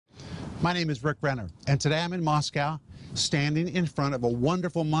My name is Rick Renner, and today I'm in Moscow, standing in front of a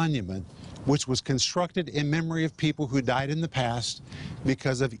wonderful monument which was constructed in memory of people who died in the past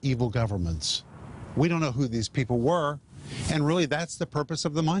because of evil governments. We don't know who these people were, and really that's the purpose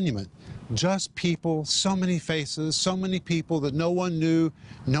of the monument. Just people, so many faces, so many people that no one knew,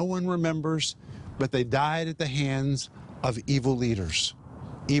 no one remembers, but they died at the hands of evil leaders.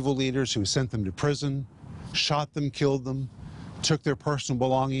 Evil leaders who sent them to prison, shot them, killed them, took their personal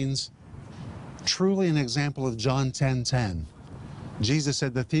belongings. Truly an example of John 10:10. Jesus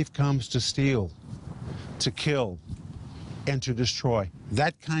said the thief comes to steal, to kill, and to destroy.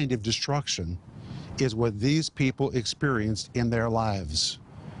 That kind of destruction is what these people experienced in their lives.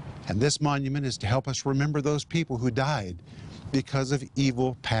 And this monument is to help us remember those people who died because of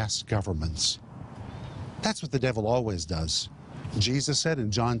evil past governments. That's what the devil always does. Jesus said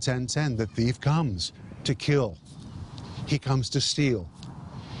in John 10:10, the thief comes to kill. He comes to steal.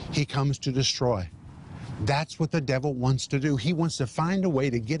 He comes to destroy. That's what the devil wants to do. He wants to find a way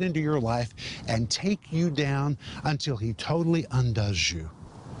to get into your life and take you down until he totally undoes you.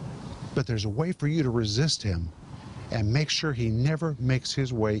 But there's a way for you to resist him and make sure he never makes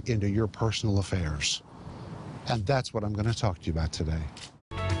his way into your personal affairs. And that's what I'm going to talk to you about today.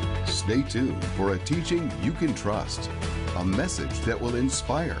 Stay tuned for a teaching you can trust, a message that will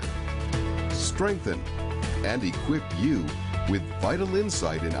inspire, strengthen, and equip you with vital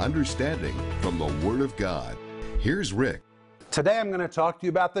insight and understanding from the Word of God. Here's Rick. Today I'm going to talk to you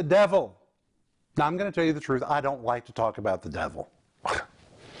about the devil. Now I'm going to tell you the truth, I don't like to talk about the devil.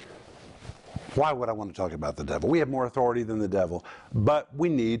 Why would I want to talk about the devil? We have more authority than the devil, but we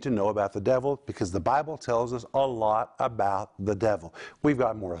need to know about the devil because the Bible tells us a lot about the devil. We've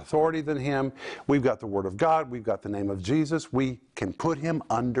got more authority than him. We've got the Word of God. We've got the name of Jesus. We can put him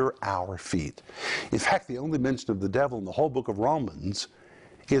under our feet. In fact, the only mention of the devil in the whole book of Romans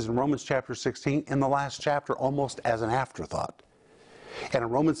is in Romans chapter 16, in the last chapter, almost as an afterthought. And in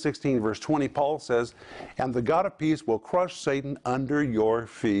Romans 16, verse 20, Paul says, "And the God of peace will crush Satan under your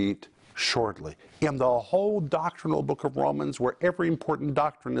feet shortly." In the whole doctrinal book of Romans, where every important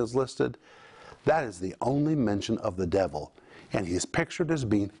doctrine is listed, that is the only mention of the devil. And he's pictured as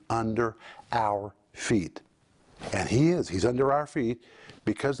being under our feet. And he is. He's under our feet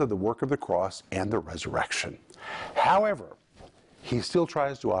because of the work of the cross and the resurrection. However, he still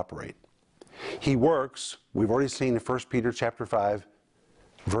tries to operate. He works, we've already seen in 1 Peter chapter 5,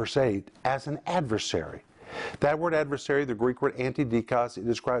 verse 8, as an adversary. That word adversary, the Greek word antidikos, it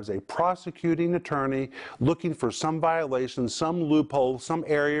describes a prosecuting attorney looking for some violation, some loophole, some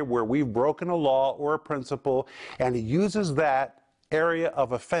area where we've broken a law or a principle, and he uses that area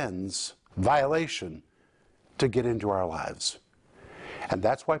of offense, violation, to get into our lives. And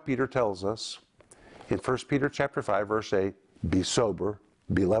that's why Peter tells us in 1 Peter chapter 5, verse 8, be sober,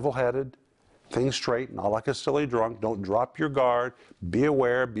 be level-headed, think straight, not like a silly drunk, don't drop your guard, be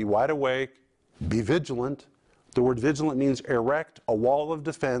aware, be wide awake, be vigilant. The word vigilant means erect a wall of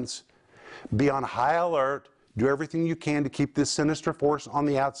defense. Be on high alert. Do everything you can to keep this sinister force on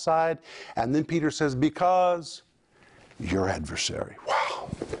the outside. And then Peter says, because your adversary. Wow.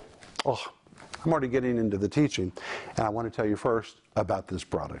 Oh, I'm already getting into the teaching. And I want to tell you first about this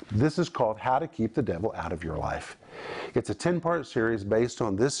product. This is called How to Keep the Devil Out of Your Life. It's a 10-part series based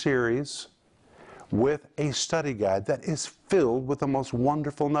on this series, with a study guide that is filled with the most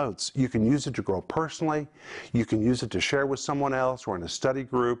wonderful notes. You can use it to grow personally. You can use it to share with someone else or in a study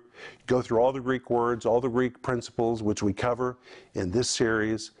group. Go through all the Greek words, all the Greek principles, which we cover in this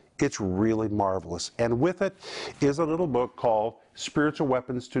series. It's really marvelous. And with it is a little book called Spiritual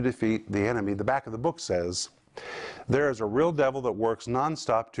Weapons to Defeat the Enemy. The back of the book says, there is a real devil that works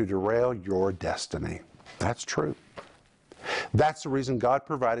nonstop to derail your destiny. That's true. That's the reason God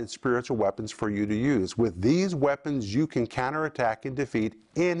provided spiritual weapons for you to use. With these weapons, you can counterattack and defeat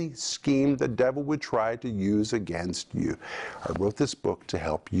any scheme the devil would try to use against you. I wrote this book to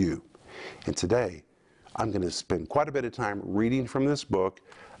help you. And today, I'm going to spend quite a bit of time reading from this book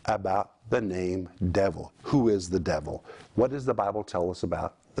about the name devil. Who is the devil? What does the Bible tell us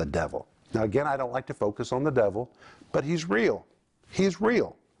about the devil? Now, again, I don't like to focus on the devil, but he's real. He's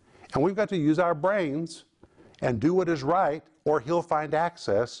real. And we've got to use our brains and do what is right, or he'll find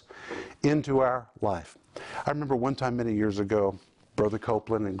access into our life. I remember one time many years ago, Brother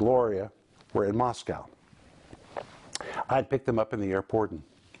Copeland and Gloria were in Moscow. I had picked them up in the airport, and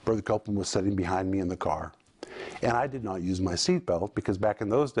Brother Copeland was sitting behind me in the car. And I did not use my seatbelt because back in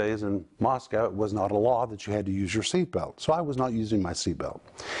those days in Moscow, it was not a law that you had to use your seatbelt. So I was not using my seatbelt.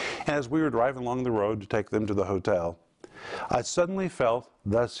 And as we were driving along the road to take them to the hotel, I suddenly felt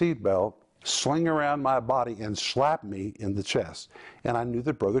the seatbelt sling around my body and slap me in the chest. And I knew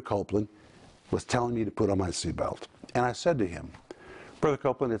that Brother Copeland was telling me to put on my seatbelt. And I said to him, Brother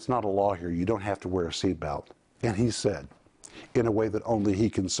Copeland, it's not a law here. You don't have to wear a seatbelt. And he said, in a way that only he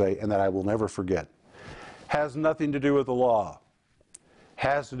can say and that I will never forget, has nothing to do with the law.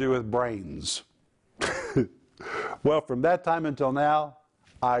 Has to do with brains. Well, from that time until now,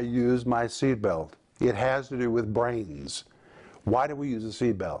 I use my seatbelt. It has to do with brains. Why do we use a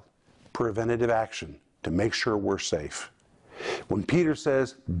seatbelt? Preventative action, to make sure we're safe. When Peter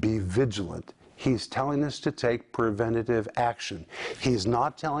says, be vigilant, he's telling us to take preventative action. He's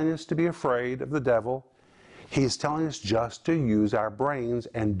not telling us to be afraid of the devil. He's telling us just to use our brains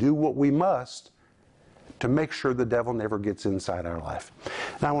and do what we must to make sure the devil never gets inside our life.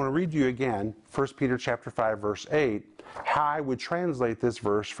 Now I want to read you again, 1 Peter chapter 5, verse 8, how I would translate this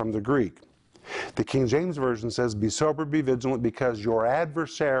verse from the Greek. The King James Version says, be sober, be vigilant, because your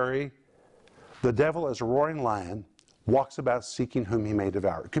adversary, the devil as a roaring lion, walks about seeking whom he may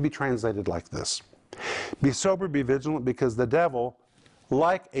devour. It could be translated like this. Be sober, be vigilant, because the devil,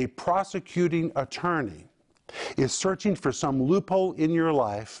 like a prosecuting attorney, is searching for some loophole in your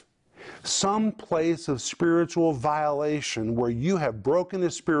life, some place of spiritual violation where you have broken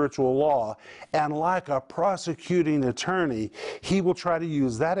a spiritual law, and like a prosecuting attorney, he will try to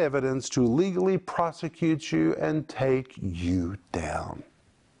use that evidence to legally prosecute you and take you down.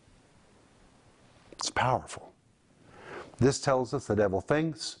 It's powerful. This tells us the devil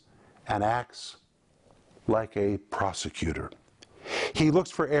thinks and acts like a prosecutor. He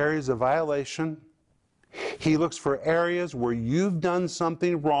looks for areas of violation. He looks for areas where you've done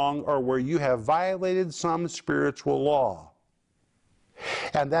something wrong or where you have violated some spiritual law.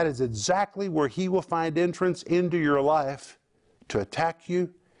 And that is exactly where he will find entrance into your life to attack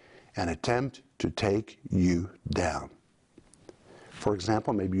you and attempt to take you down. For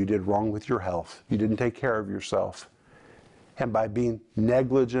example, maybe you did wrong with your health. You didn't take care of yourself. And by being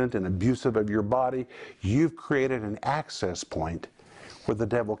negligent and abusive of your body, you've created an access point where the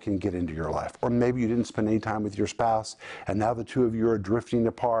devil can get into your life. Or maybe you didn't spend any time with your spouse, and now the two of you are drifting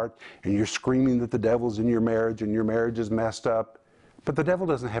apart, and you're screaming that the devil's in your marriage, and your marriage is messed up. But the devil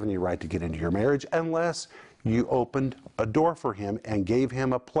doesn't have any right to get into your marriage unless you opened a door for him and gave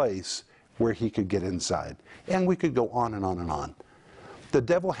him a place where he could get inside. And we could go on and on and on. The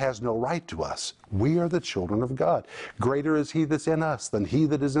devil has no right to us. We are the children of God. Greater is he that's in us than he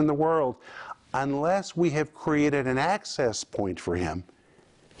that is in the world. Unless we have created an access point for him,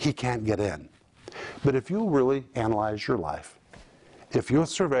 he can't get in. But if you'll really analyze your life, if you'll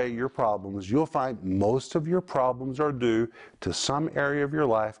survey your problems, you'll find most of your problems are due to some area of your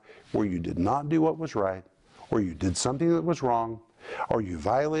life where you did not do what was right, or you did something that was wrong, or you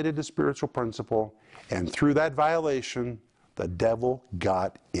violated a spiritual principle, and through that violation, the devil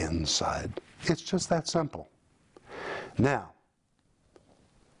got inside. It's just that simple. Now,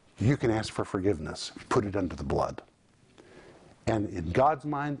 you can ask for forgiveness. Put it under the blood. And in God's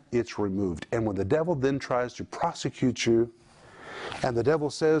mind, it's removed. And when the devil then tries to prosecute you, and the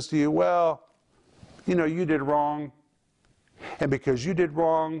devil says to you, well, you know, you did wrong, and because you did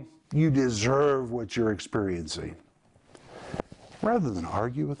wrong, you deserve what you're experiencing. Rather than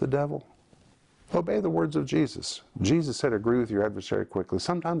argue with the devil, obey the words of Jesus. Jesus said, agree with your adversary quickly.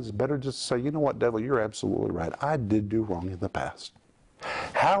 Sometimes it's better just to say, you know what, devil, you're absolutely right. I did do wrong in the past.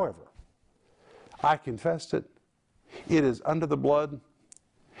 However, I confessed it. It is under the blood.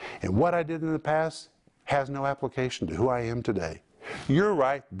 And what I did in the past has no application to who I am today. You're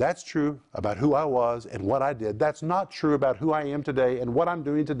right. That's true about who I was and what I did. That's not true about who I am today, and what I'm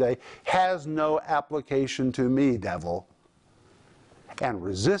doing today has no application to me, devil. And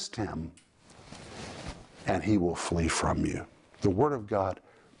resist him, and he will flee from you. The Word of God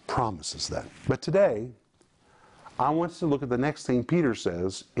promises that. But today, I want us to look at the next thing Peter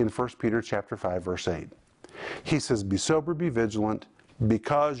says in 1 Peter chapter 5, verse 8. He says, be sober, be vigilant,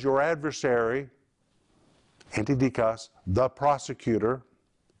 because your adversary, antidikos, the prosecutor,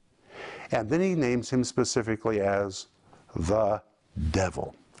 and then he names him specifically as the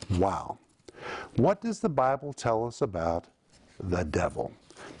devil. Wow. What does the Bible tell us about the devil?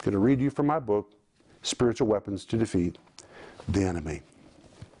 I'm going to read you from my book, Spiritual Weapons to Defeat the Enemy.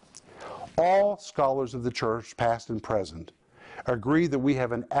 All scholars of the church, past and present, agree that we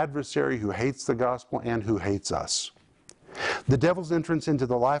have an adversary who hates the gospel and who hates us. The devil's entrance into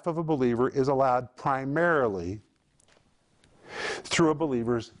the life of a believer is allowed primarily through a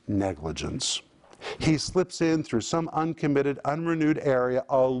believer's negligence. He slips in through some uncommitted, unrenewed area,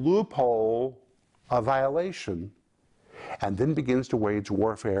 a loophole, a violation, and then begins to wage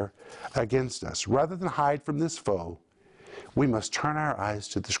warfare against us. Rather than hide from this foe, we must turn our eyes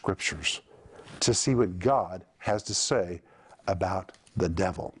to the Scriptures. to see what God has to say about the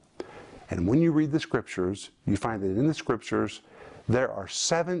devil. And when you read the scriptures, you find that in the scriptures, there are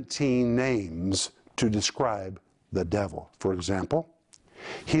 17 names to describe the devil. For example,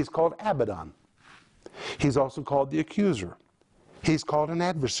 he's called Abaddon. He's also called the accuser. He's called an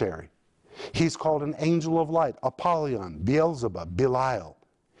adversary. He's called an angel of light, Apollyon, Beelzebub, Belial.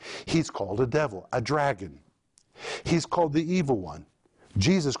 He's called a devil, a dragon. He's called the evil one.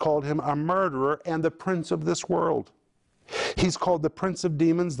 Jesus called him a murderer and the prince of this world. He's called the prince of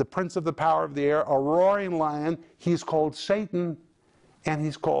demons, the prince of the power of the air, a roaring lion. He's called Satan, and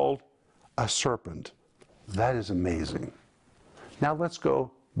he's called a serpent. That is amazing. Now let's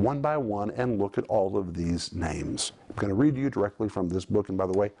go one by one and look at all of these names. I'm going to read to you directly from this book, and by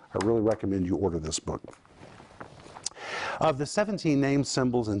the way, I really recommend you order this book. Of the 17 names,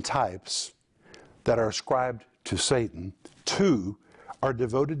 symbols, and types that are ascribed to Satan, 2 are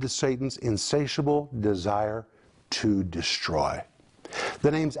devoted to Satan's insatiable desire to destroy.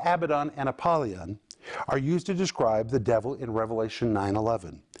 The names Abaddon and Apollyon are used to describe the devil in Revelation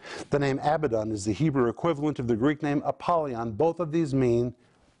 9:11. The name Abaddon is the Hebrew equivalent of the Greek name Apollyon. Both of these mean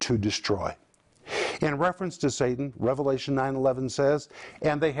to destroy. In reference to Satan, Revelation 9:11 says,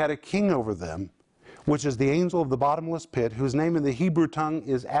 "And they had a king over them, which is the angel of the bottomless pit, whose name in the Hebrew tongue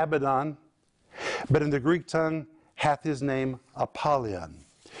is Abaddon, but in the Greek tongue hath his name Apollyon."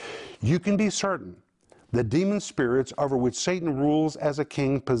 You can be certain the demon spirits over which Satan rules as a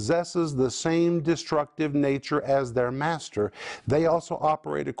king possesses the same destructive nature as their master. They also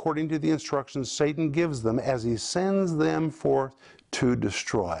operate according to the instructions Satan gives them as he sends them forth to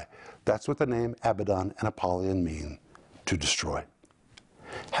destroy. That's what the name Abaddon and Apollyon mean, to destroy.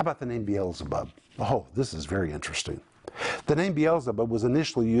 How about the name Beelzebub? Oh, this is very interesting. The name Beelzebub was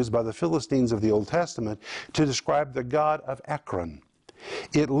initially used by the Philistines of the Old Testament to describe the god of Ekron.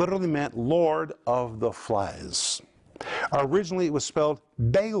 It literally meant Lord of the Flies. Originally it was spelled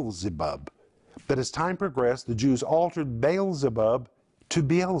Beelzebub, but as time progressed, the Jews altered Beelzebub to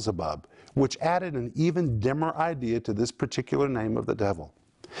Beelzebub, which added an even dimmer idea to this particular name of the devil.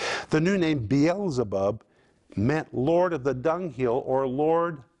 The new name Beelzebub meant Lord of the dunghill or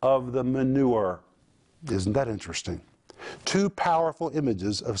Lord of the manure. Isn't that interesting? 2 powerful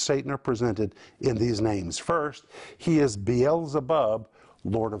images of Satan are presented in these names. First, he is Beelzebub,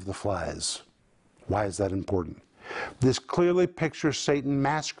 Lord of the Flies. Why is that important? This clearly pictures Satan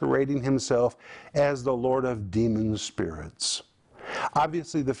masquerading himself as the Lord of demon spirits.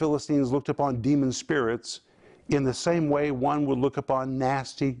 Obviously, the Philistines looked upon demon spirits in the same way one would look upon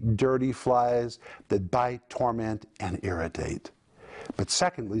nasty, dirty flies that bite, torment, and irritate. But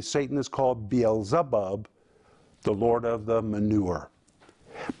secondly, Satan is called Beelzebub, the Lord of the manure.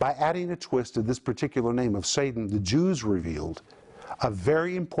 By adding a twist to this particular name of Satan, the Jews revealed a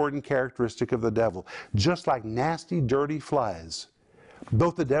very important characteristic of the devil. Just like nasty, dirty flies,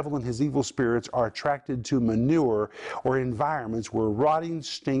 both the devil and his evil spirits are attracted to manure or environments where rotting,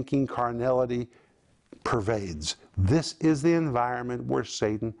 stinking carnality pervades. This is the environment where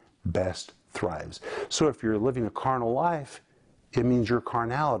Satan best thrives. So if you're living a carnal life, it means your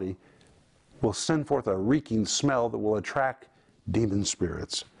carnality will send forth a reeking smell that will attract demon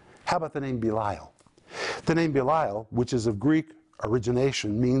spirits. How about the name Belial? The name Belial, which is of Greek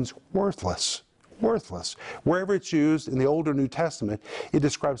origination, means worthless. Worthless. Wherever it's used in the Old or New Testament, it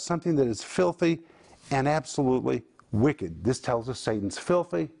describes something that is filthy and absolutely wicked. This tells us Satan's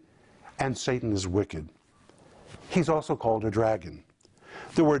filthy and Satan is wicked. He's also called a dragon.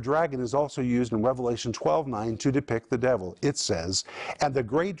 The word dragon is also used in Revelation 12:9 to depict the devil. It says, "And the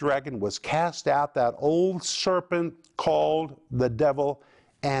great dragon was cast out, that old serpent called the devil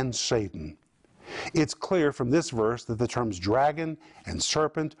and Satan." It's clear from this verse that the terms dragon and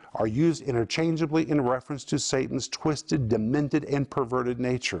serpent are used interchangeably in reference to Satan's twisted, demented, and perverted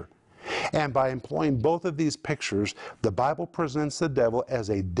nature. And by employing both of these pictures, the Bible presents the devil as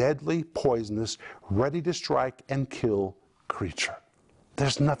a deadly, poisonous, ready to strike and kill creature.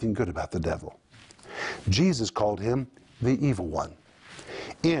 There's nothing good about the devil. Jesus called him the evil one.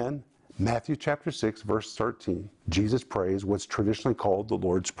 In Matthew chapter 6, verse 13, Jesus prays what's traditionally called the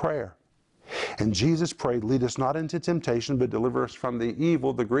Lord's Prayer. And Jesus prayed, "Lead us not into temptation, but deliver us from the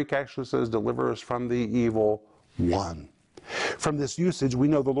evil." The Greek actually says, "Deliver us from the evil one." From this usage, we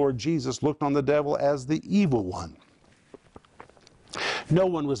know the Lord Jesus looked on the devil as the evil one. No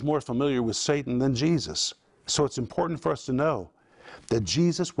one was more familiar with Satan than Jesus. So it's important for us to know that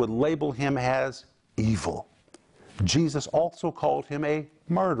Jesus would label him as evil. Jesus also called him a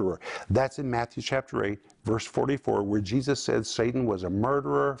murderer. That's in Matthew chapter 8, verse 44, where Jesus said Satan was a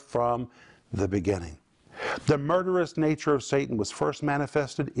murderer from the beginning. The murderous nature of Satan was first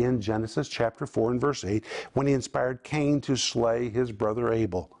manifested in Genesis chapter 4 and verse 8 when he inspired Cain to slay his brother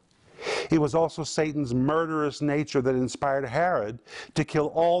Abel. It was also Satan's murderous nature that inspired Herod to kill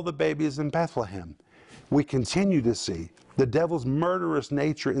all the babies in Bethlehem. We continue to see the devil's murderous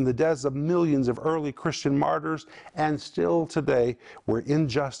nature in the deaths of millions of early Christian martyrs, and still today, where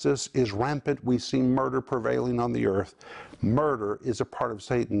injustice is rampant, we see murder prevailing on the earth. Murder is a part of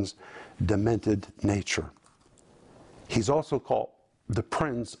Satan's demented nature. He's also called the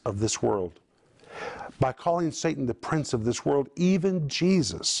prince of this world. By calling Satan the prince of this world, even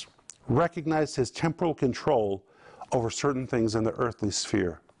Jesus recognized his temporal control over certain things in the earthly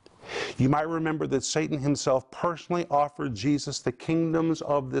sphere. You might remember that Satan himself personally offered Jesus the kingdoms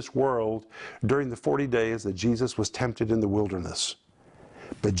of this world during the 40 days that Jesus was tempted in the wilderness.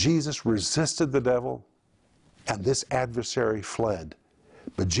 But Jesus resisted the devil, and this adversary fled.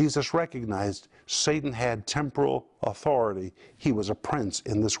 But Jesus recognized Satan had temporal authority. He was a prince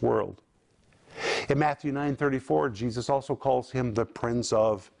in this world. In Matthew 9:34, Jesus also calls him the prince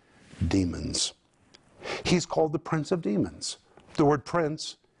of demons. He's called the prince of demons. The word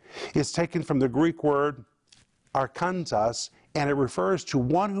prince is taken from the Greek word arkantas, and it refers to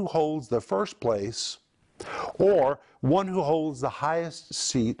one who holds the first place or one who holds the highest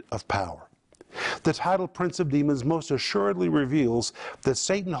seat of power. The title Prince of Demons most assuredly reveals that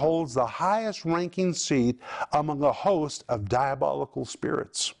Satan holds the highest ranking seat among a host of diabolical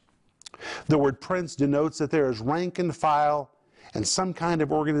spirits. The word prince denotes that there is rank and file and some kind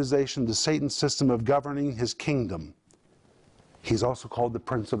of organization to Satan's system of governing his kingdom. He's also called the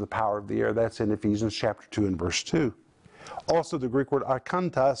prince of the power of the air. That's in Ephesians chapter 2 and verse 2. Also the Greek word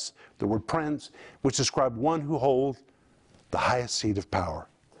arkantas, the word prince, which described one who holds the highest seat of power.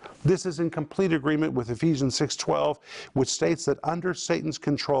 This is in complete agreement with Ephesians 6:12, which states that under Satan's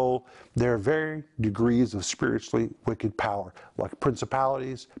control, there are varying degrees of spiritually wicked power, like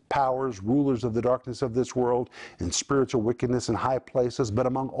principalities, powers, rulers of the darkness of this world, and spiritual wickedness in high places. But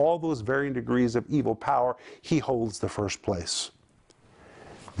among all those varying degrees of evil power, he holds the first place.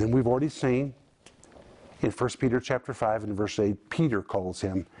 Then we've already seen in 1 Peter chapter 5 and verse 8, Peter calls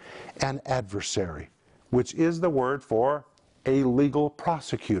him an adversary, which is the word for a legal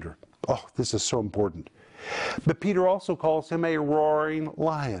prosecutor. Oh, this is so important. But Peter also calls him a roaring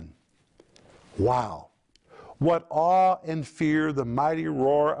lion. Wow. What awe and fear the mighty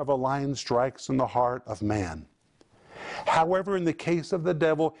roar of a lion strikes in the heart of man. However, in the case of the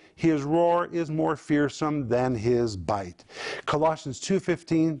devil, his roar is more fearsome than his bite. Colossians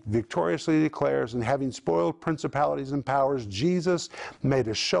 2:15 victoriously declares, and having spoiled principalities and powers, Jesus made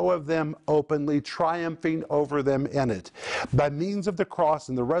a show of them openly, triumphing over them in it. By means of the cross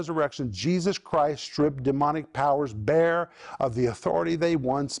and the resurrection, Jesus Christ stripped demonic powers bare of the authority they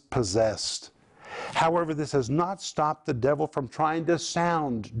once possessed. However, this has not stopped the devil from trying to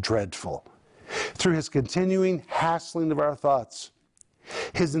sound dreadful. Through his continuing hassling of our thoughts,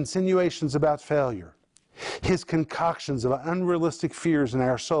 his insinuations about failure, his concoctions of unrealistic fears in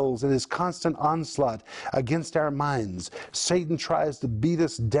our souls, and his constant onslaught against our minds, Satan tries to beat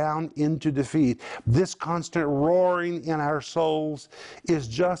us down into defeat. This constant roaring in our souls is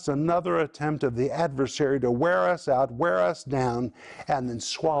just another attempt of the adversary to wear us out, wear us down, and then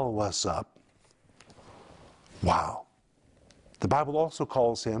swallow us up. Wow. The Bible also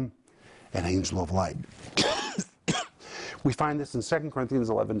calls him an angel of light. We find this in 2 Corinthians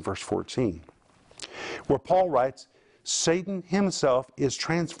 11, verse 14, where Paul writes, Satan himself is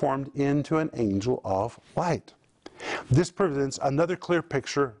transformed into an angel of light. This presents another clear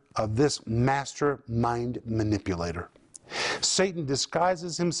picture of this master mind manipulator. Satan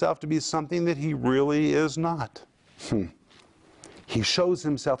disguises himself to be something that he really is not. He shows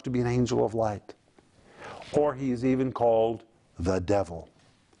himself to be an angel of light, or he is even called the devil.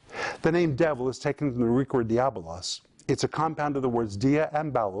 The name devil is taken from the Greek word diabolos. It's a compound of the words dia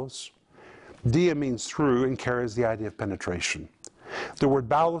and balos. Dia means through and carries the idea of penetration. The word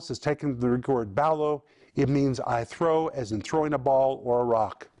balos is taken from the Greek word balo. It means I throw, as in throwing a ball or a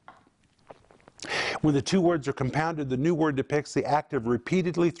rock. When the two words are compounded, the new word depicts the act of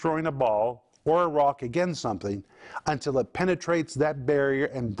repeatedly throwing a ball or a rock against something until it penetrates that barrier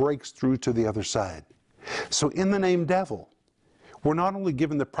and breaks through to the other side. So in the name devil, we're not only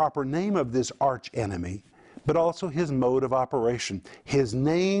given the proper name of this arch enemy, but also his mode of operation. His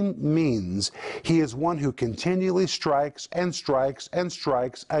name means he is one who continually strikes and strikes and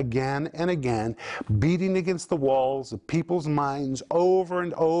strikes again and again, beating against the walls of people's minds over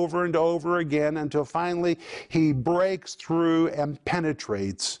and over and over again until finally he breaks through and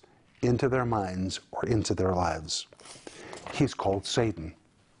penetrates into their minds or into their lives. He's called Satan.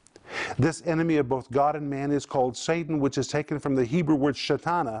 This enemy of both God and man is called Satan, which is taken from the Hebrew word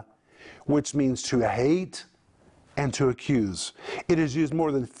shatana, which means to hate and to accuse. It is used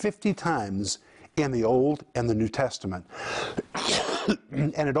more than 50 times in the Old and the New Testament.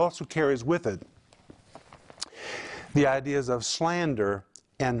 And it also carries with it the ideas of slander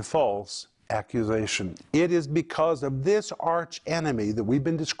and false accusation. It is because of this arch enemy that we've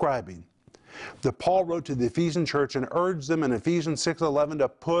been describing that Paul wrote to the Ephesian church and urged them in Ephesians 6:11 to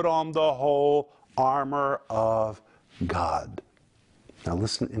put on the whole armor of God. Now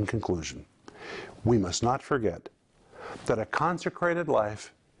listen, in conclusion, we must not forget that a consecrated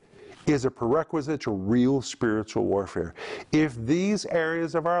life is a prerequisite to real spiritual warfare. If these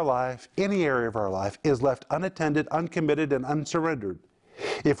areas of our life, any area of our life, is left unattended, uncommitted, and unsurrendered,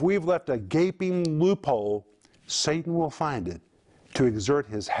 if we've left a gaping loophole, Satan will find it to exert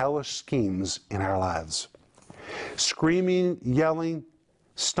his hellish schemes in our lives. Screaming, yelling,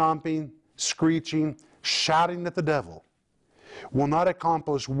 stomping, screeching, shouting at the devil will not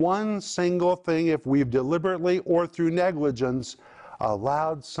accomplish one single thing if we've deliberately or through negligence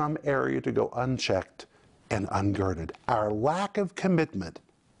allowed some area to go unchecked and ungirded. Our lack of commitment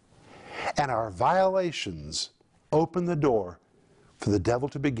and our violations open the door for the devil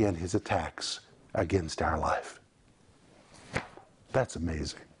to begin his attacks against our life. That's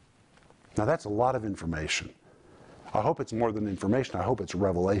amazing. Now that's a lot of information. I hope it's more than information. I hope it's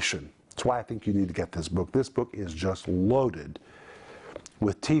revelation. That's why I think you need to get this book. This book is just loaded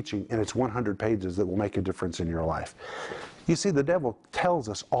with teaching, and it's 100 pages that will make a difference in your life. You see, the devil tells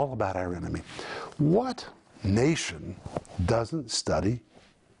us all about our enemy. What nation doesn't study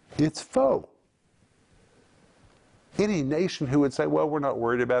its foe? Any nation who would say, well, we're not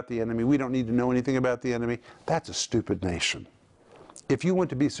worried about the enemy, we don't need to know anything about the enemy, that's a stupid nation. If you want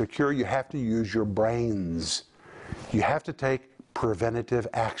to be secure, you have to use your brains. You have to take preventative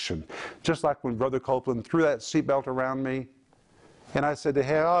action. Just like when Brother Copeland threw that seatbelt around me, and I said to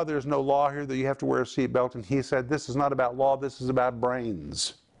him, oh, there's no law here that you have to wear a seatbelt. And he said, this is not about law, this is about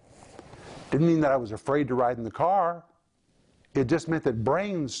brains. Didn't mean that I was afraid to ride in the car. It just meant that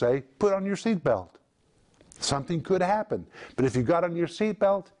brains say, put on your seatbelt. Something could happen. But if you got on your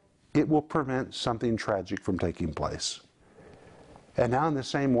seatbelt, it will prevent something tragic from taking place. And now in the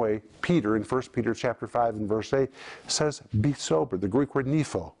same way, Peter in 1 Peter chapter 5 and verse 8 says, be sober, the Greek word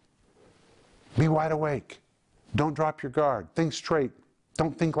nepho. Be wide awake. Don't drop your guard. Think straight.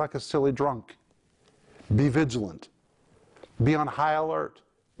 Don't think like a silly drunk. Be vigilant. Be on high alert.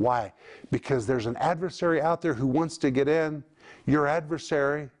 Why? Because there's an adversary out there who wants to get in. Your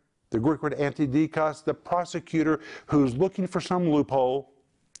adversary, the Greek word antidikos, the prosecutor who's looking for some loophole.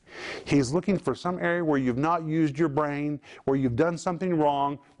 He's looking for some area where you've not used your brain, where you've done something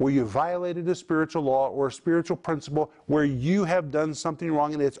wrong, where you've violated a spiritual law or a spiritual principle, where you have done something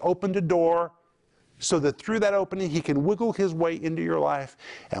wrong, and it's opened a door so that through that opening he can wiggle his way into your life.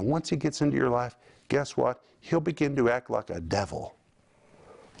 And once he gets into your life, guess what? He'll begin to act like a devil.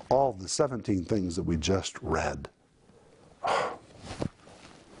 All the 17 things that we just read.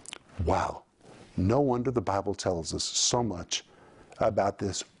 Wow. No wonder the Bible tells us so much about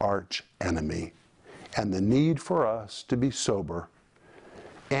this arch enemy and the need for us to be sober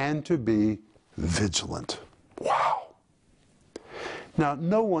and to be vigilant. Wow. Now,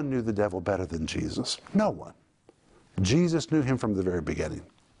 no one knew the devil better than Jesus. No one. Jesus knew him from the very beginning.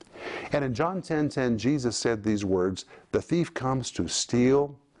 And in John 10:10, Jesus said these words, the thief comes to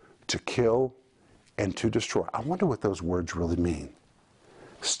steal, to kill, and to destroy. I wonder what those words really mean.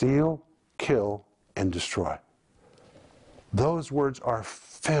 Steal, kill, and destroy. Those words are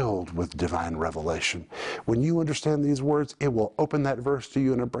filled with divine revelation. When you understand these words, it will open that verse to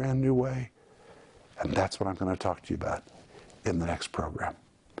you in a brand new way. And that's what I'm going to talk to you about in the next program.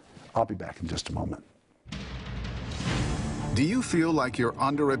 I'll be back in just a moment. Do you feel like you're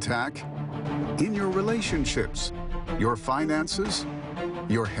under attack? In your relationships, your finances,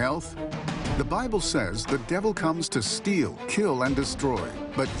 your health? The Bible says the devil comes to steal, kill, and destroy.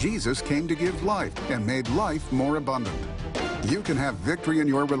 But Jesus came to give life and made life more abundant. You can have victory in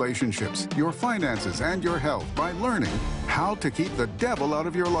your relationships, your finances, and your health by learning how to keep the devil out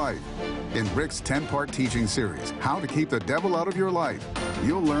of your life. In Rick's 10-part teaching series, How to Keep the Devil Out of Your Life,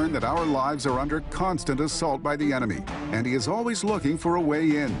 you'll learn that our lives are under constant assault by the enemy, and he is always looking for a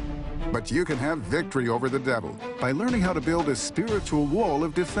way in. But you can have victory over the devil by learning how to build a spiritual wall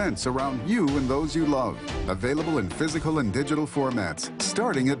of defense around you and those you love. Available in physical and digital formats,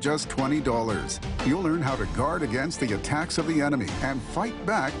 starting at just $20. You'll learn how to guard against the attacks of the enemy and fight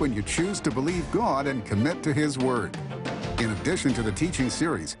back when you choose to believe God and commit to His Word. In addition to the teaching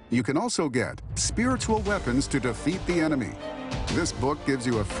series, you can also get Spiritual Weapons to Defeat the Enemy. This book gives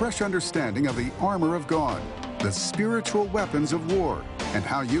you a fresh understanding of the armor of God, the spiritual weapons of war, and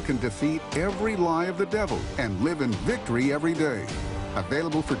how you can defeat every lie of the devil and live in victory every day.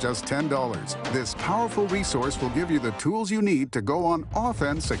 Available for just $10, this powerful resource will give you the tools you need to go on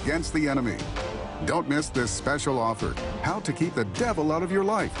offense against the enemy. Don't miss this special offer, How to Keep the Devil Out of Your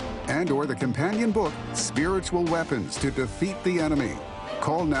Life, and/or the companion book, Spiritual Weapons to Defeat the Enemy.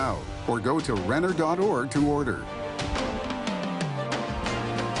 Call now or go to renner.org to order.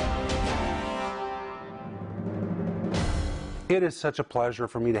 It is such a pleasure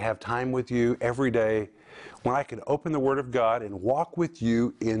for me to have time with you every day when I can open the Word of God and walk with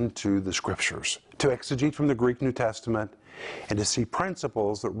you into the Scriptures, to exegete from the Greek New Testament, and to see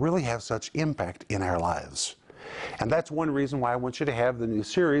principles that really have such impact in our lives. And that's one reason why I want you to have the new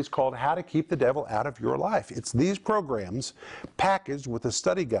series called How to Keep the Devil Out of Your Life. It's these programs packaged with a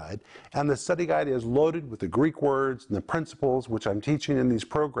study guide, and the study guide is loaded with the Greek words and the principles which I'm teaching in these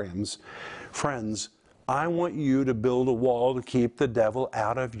programs. Friends, I want you to build a wall to keep the devil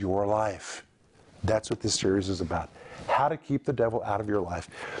out of your life. That's what this series is about. How to keep the devil out of your life.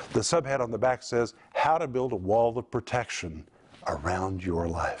 The subhead on the back says, How to Build a Wall of Protection Around Your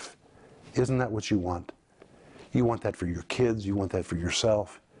Life. Isn't that what you want? You want that for your kids. You want that for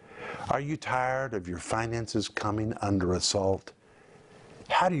yourself. Are you tired of your finances coming under assault?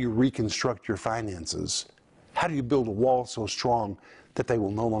 How do you reconstruct your finances? How do you build a wall so strong that they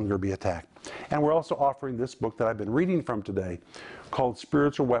will no longer be attacked? And we're also offering this book that I've been reading from today called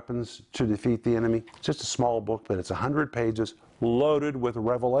Spiritual Weapons to Defeat the Enemy. It's just a small book, but it's 100 pages loaded with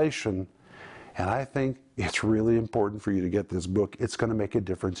revelation. And I think it's really important for you to get this book. It's going to make a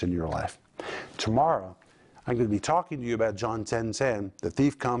difference in your life. Tomorrow, I'm going to be talking to you about John 10:10. The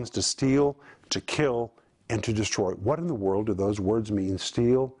thief comes to steal, to kill, and to destroy. What in the world do those words mean?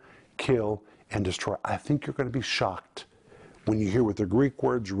 Steal, kill, and destroy. I think you're going to be shocked when you hear what the Greek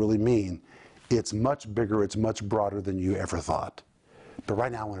words really mean. It's much bigger, it's much broader than you ever thought. But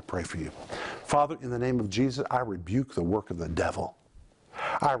right now I want to pray for you. Father, in the name of Jesus, I rebuke the work of the devil.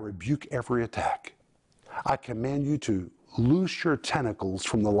 I rebuke every attack. I command you to loose your tentacles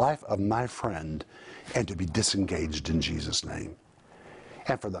from the life of my friend and to be disengaged in Jesus' name.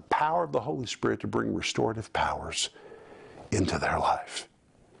 And for the power of the Holy Spirit to bring restorative powers into their life.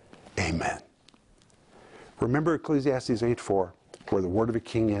 Amen. Remember Ecclesiastes 8:4, where the word of a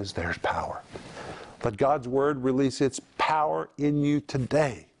king is, there's power. Let God's word release its power in you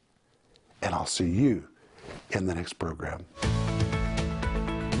today. And I'll see you in the next program.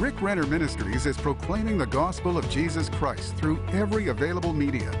 Rick Renner Ministries is proclaiming the gospel of Jesus Christ through every available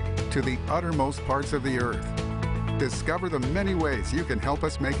media to the uttermost parts of the earth. Discover the many ways you can help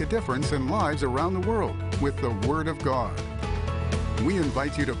us make a difference in lives around the world with the Word of God. We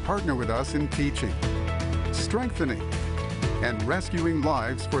invite you to partner with us in teaching, strengthening, and rescuing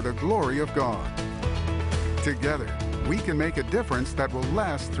lives for the glory of God. Together, we can make a difference that will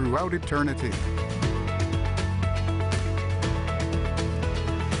last throughout eternity.